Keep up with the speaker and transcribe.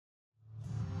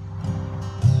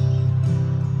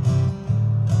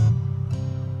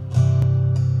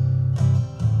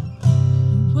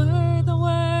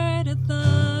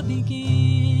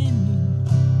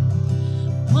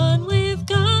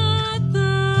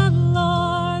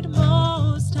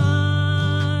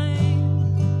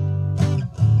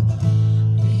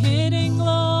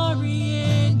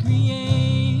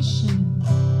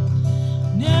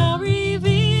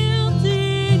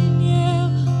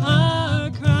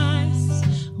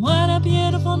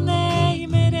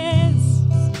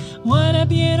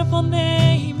beautiful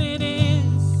name it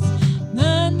is,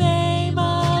 the name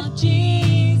of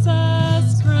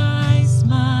Jesus Christ,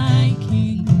 my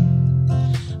King.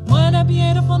 What a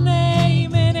beautiful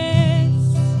name it is.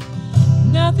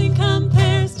 Nothing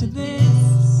compares to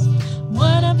this.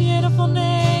 What a beautiful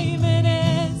name it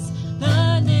is,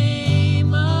 the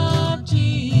name of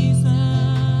Jesus.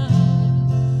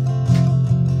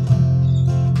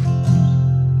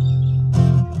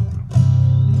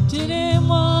 Didn't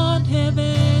want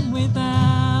heaven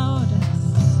without us,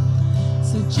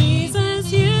 so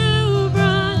Jesus, you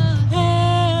brought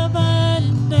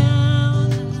heaven down.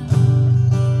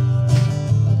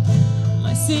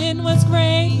 My sin was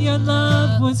great, your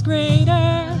love was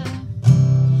greater.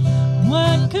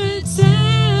 What could separate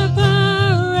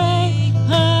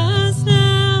us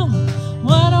now?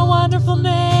 What a wonderful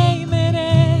name it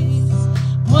is.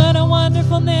 What a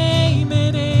wonderful name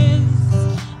it is.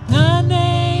 The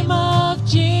name of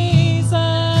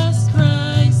Jesus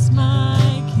Christ,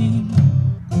 my King.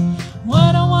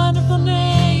 What a wonderful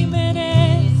name it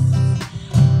is.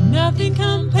 Nothing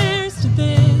compares to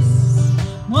this.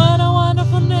 What a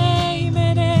wonderful name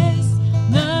it is.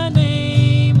 The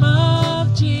name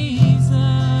of Jesus.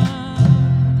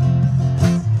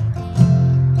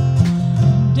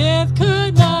 Death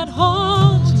could not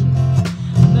hold you.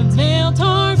 The veil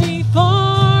tore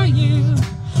before you.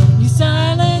 You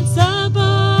silenced the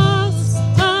boast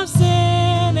of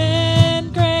sin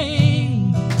and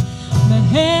grave. The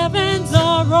heavens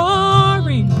are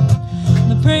roaring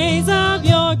the praise of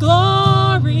your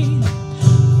glory.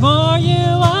 For you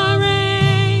are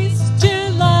raised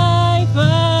to life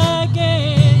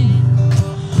again.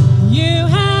 You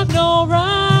have no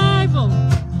rival.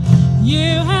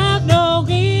 You have no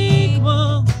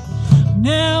equal.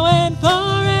 Now and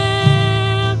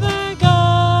forever,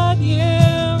 God,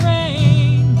 you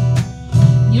reign.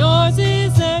 Yours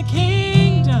is the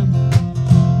kingdom.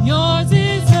 Yours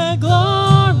is the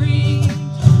glory.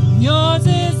 Yours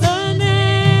is the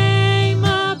name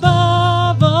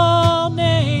above all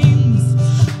names.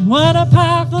 What a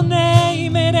powerful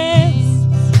name it is.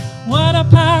 What a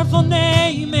powerful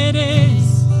name it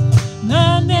is.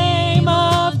 The name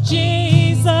of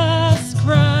Jesus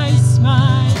Christ,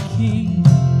 my King.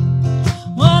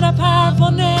 What a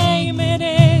powerful name it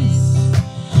is.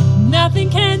 Nothing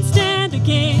can stand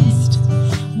against.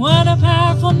 What a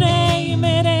powerful name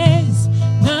it is.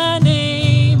 The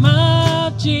name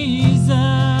of Jesus.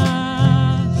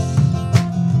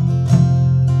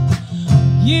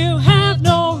 You have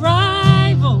no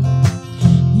rival.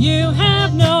 You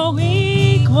have no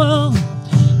equal.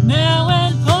 Now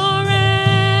and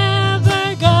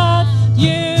forever, God,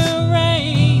 you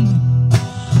reign.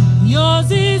 Yours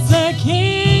is the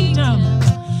kingdom.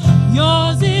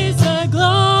 Yours is the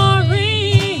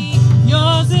glory.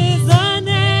 Yours is the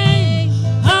name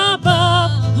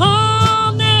above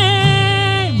all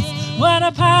names. What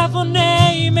a powerful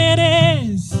name it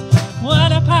is.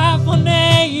 What a powerful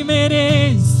name it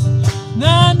is.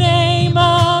 The name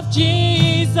of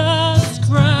Jesus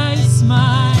Christ,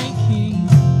 my King.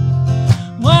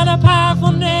 What a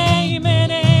powerful name it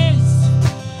is.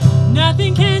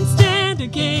 Nothing can stand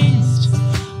against.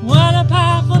 What a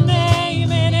powerful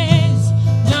name it is.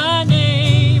 The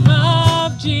name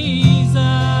of Jesus.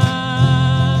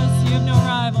 You have no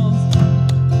rivals.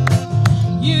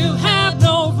 You have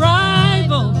no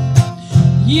rival.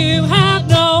 You have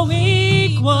no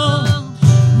equal.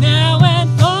 Now and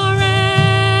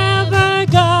forever,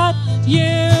 God,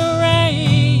 you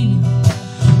reign.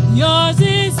 Yours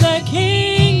is the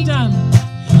kingdom.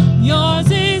 Yours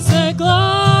is the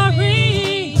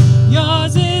glory.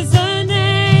 Yours is the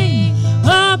name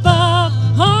above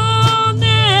all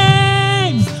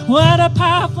names. What a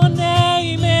powerful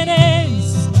name it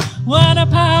is. What a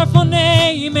powerful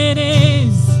name it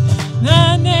is.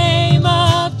 The name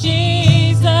of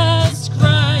Jesus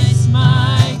Christ,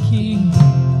 my King.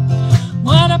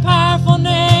 What a powerful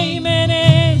name it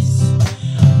is.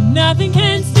 Nothing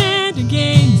can stand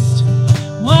against.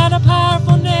 What a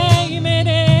powerful name it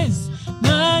is.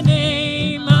 The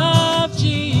name of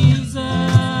Jesus.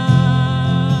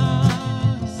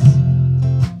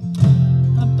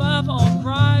 Above all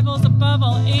rivals, above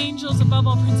all angels, above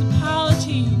all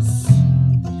principalities,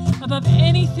 above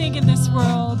anything in this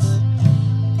world.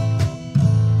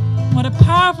 What a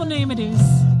powerful name it is.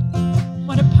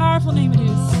 What a powerful name it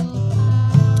is.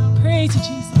 Praise you,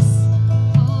 Jesus.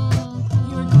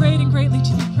 You are great and greatly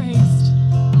to be praised.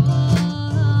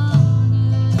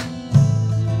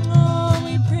 Oh,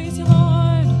 we praise you,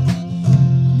 Lord.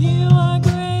 You are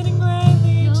great and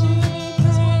greatly to be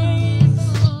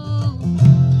praised.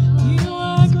 You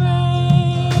are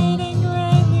great and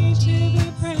greatly to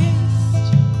be praised.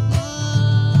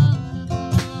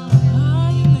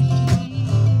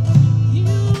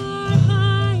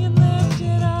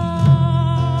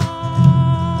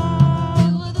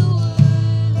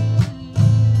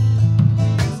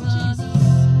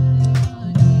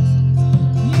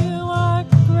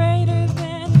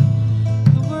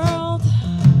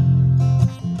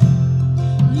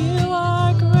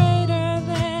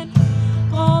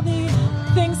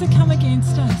 that come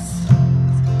against us.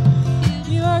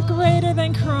 You are greater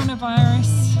than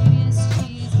coronavirus.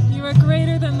 You are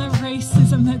greater than the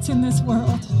racism that's in this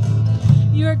world.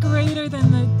 You are greater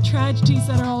than the tragedies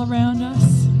that are all around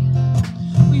us.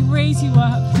 We raise you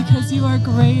up because you are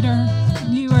greater.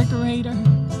 You are greater.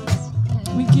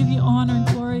 We give you honor and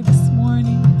glory this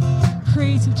morning.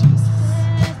 Praise you, Jesus.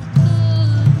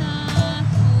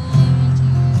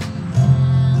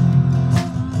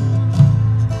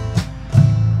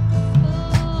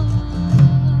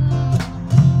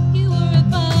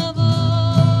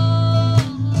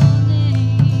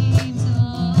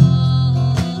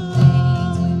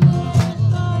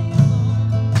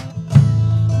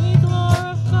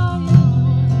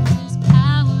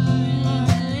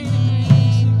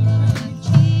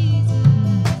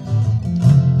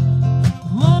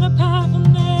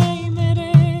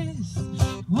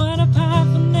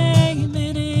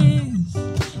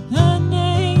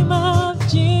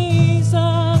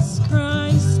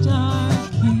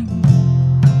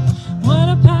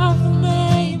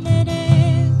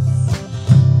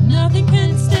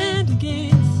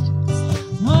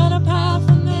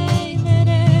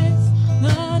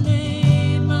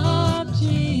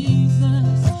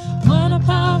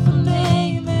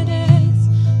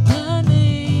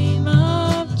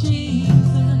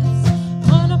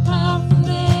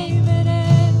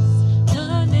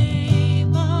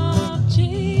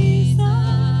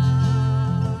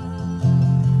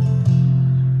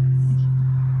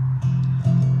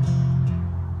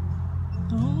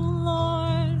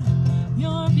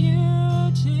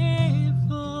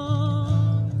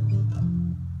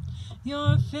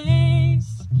 Your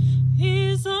face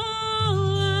is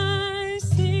all I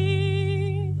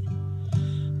see.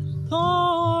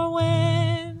 For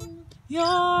when your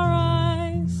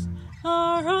eyes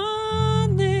are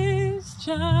on this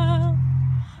child,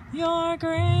 your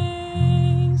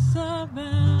grace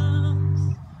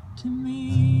abounds to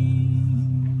me.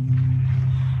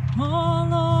 Oh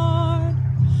Lord,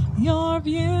 you're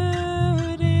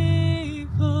beautiful.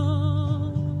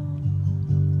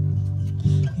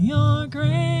 Your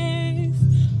grace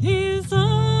is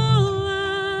all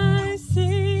I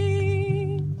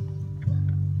see.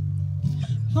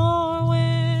 For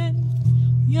when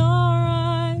your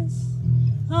eyes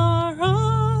are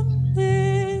on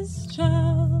this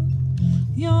child,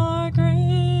 your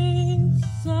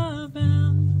grace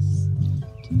abounds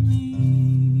to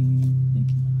me.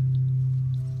 Thank you, Lord.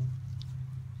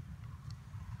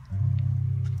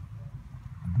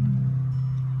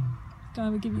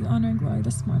 God, we give you honor and glory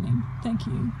this morning. Thank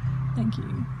you. Thank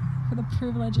you for the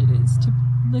privilege it is to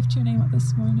lift your name up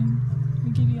this morning.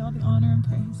 We give you all the honor and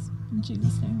praise. In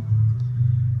Jesus' name.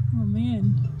 Oh,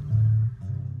 man.